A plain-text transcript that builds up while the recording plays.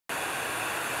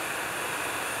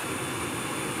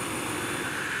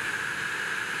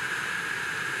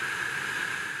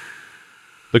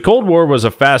The Cold War was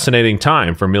a fascinating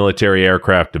time for military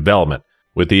aircraft development.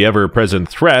 With the ever-present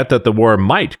threat that the war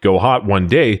might go hot one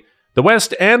day, the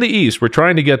West and the East were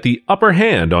trying to get the upper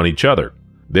hand on each other.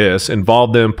 This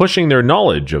involved them pushing their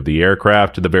knowledge of the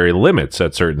aircraft to the very limits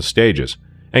at certain stages,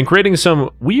 and creating some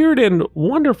weird and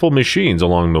wonderful machines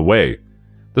along the way.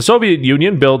 The Soviet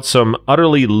Union built some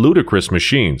utterly ludicrous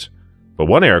machines, but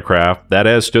one aircraft that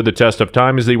has stood the test of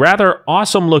time is the rather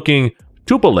awesome-looking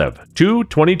Tupolev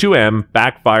Tu-22M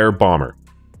backfire bomber.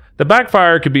 The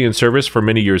backfire could be in service for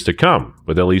many years to come,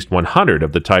 with at least 100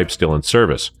 of the type still in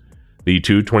service. The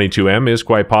Tu-22M is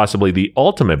quite possibly the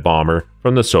ultimate bomber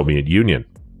from the Soviet Union.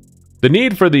 The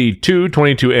need for the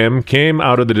Tu-22M came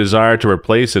out of the desire to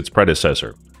replace its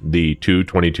predecessor, the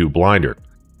Tu-22 blinder.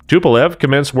 Tupolev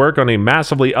commenced work on a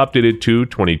massively updated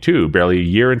Tu-22 barely a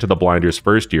year into the blinder's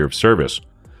first year of service.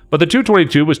 But the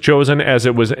Tu-22 was chosen as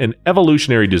it was an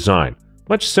evolutionary design,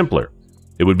 much simpler.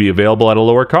 It would be available at a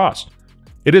lower cost.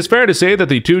 It is fair to say that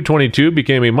the Tu-22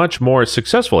 became a much more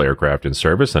successful aircraft in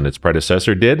service than its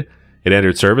predecessor did. It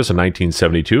entered service in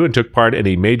 1972 and took part in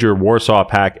a major Warsaw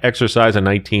Pact exercise in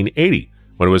 1980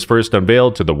 when it was first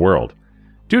unveiled to the world.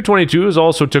 Tu-22s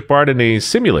also took part in a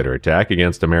simulator attack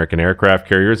against American aircraft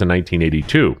carriers in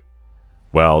 1982.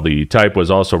 While the type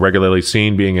was also regularly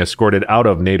seen being escorted out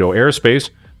of NATO airspace,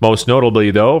 most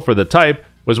notably though for the type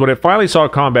was when it finally saw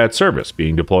combat service,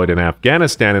 being deployed in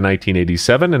Afghanistan in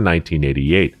 1987 and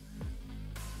 1988.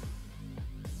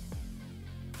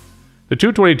 The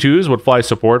Tu-22s would fly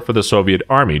support for the Soviet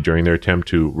Army during their attempt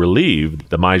to relieve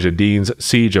the Mujahideen's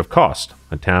siege of Khost,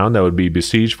 a town that would be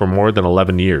besieged for more than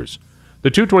 11 years.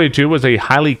 The Tu-22 was a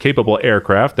highly capable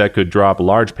aircraft that could drop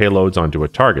large payloads onto a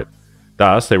target.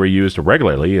 Thus, they were used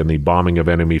regularly in the bombing of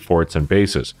enemy forts and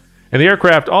bases. And the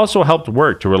aircraft also helped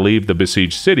work to relieve the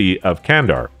besieged city of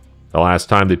Kandahar. The last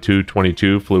time the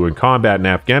Tu-22 flew in combat in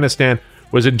Afghanistan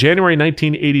was in January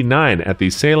 1989 at the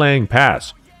Selang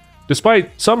Pass.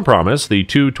 Despite some promise, the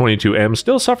Tu-22M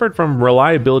still suffered from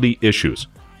reliability issues,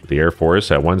 with the Air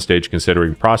Force at one stage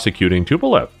considering prosecuting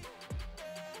Tupolev.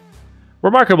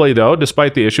 Remarkably though,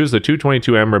 despite the issues, the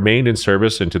Tu-22M remained in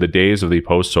service into the days of the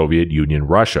post-Soviet Union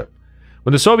Russia.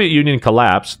 When the Soviet Union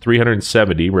collapsed,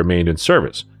 370 remained in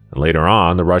service, and later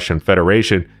on, the Russian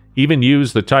Federation even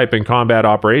used the type in combat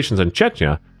operations in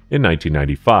Chechnya in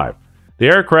 1995. The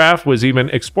aircraft was even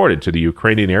exported to the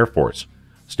Ukrainian Air Force.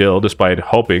 Still, despite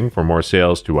hoping for more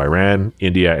sales to Iran,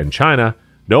 India, and China,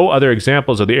 no other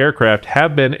examples of the aircraft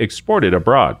have been exported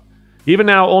abroad. Even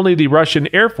now, only the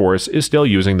Russian Air Force is still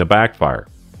using the backfire.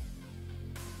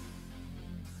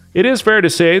 It is fair to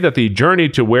say that the journey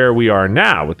to where we are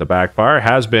now with the backfire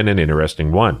has been an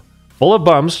interesting one, full of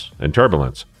bumps and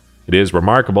turbulence. It is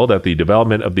remarkable that the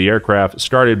development of the aircraft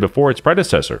started before its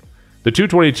predecessor. The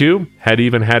Tu-22 had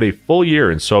even had a full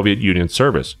year in Soviet Union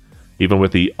service. Even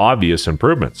with the obvious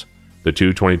improvements, the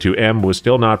Tu-22M was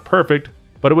still not perfect,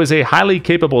 but it was a highly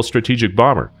capable strategic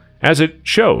bomber, as it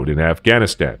showed in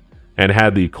Afghanistan. And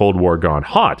had the Cold War gone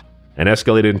hot and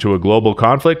escalated into a global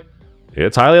conflict,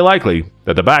 it's highly likely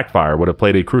that the backfire would have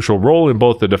played a crucial role in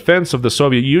both the defense of the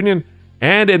Soviet Union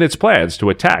and in its plans to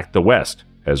attack the West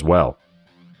as well.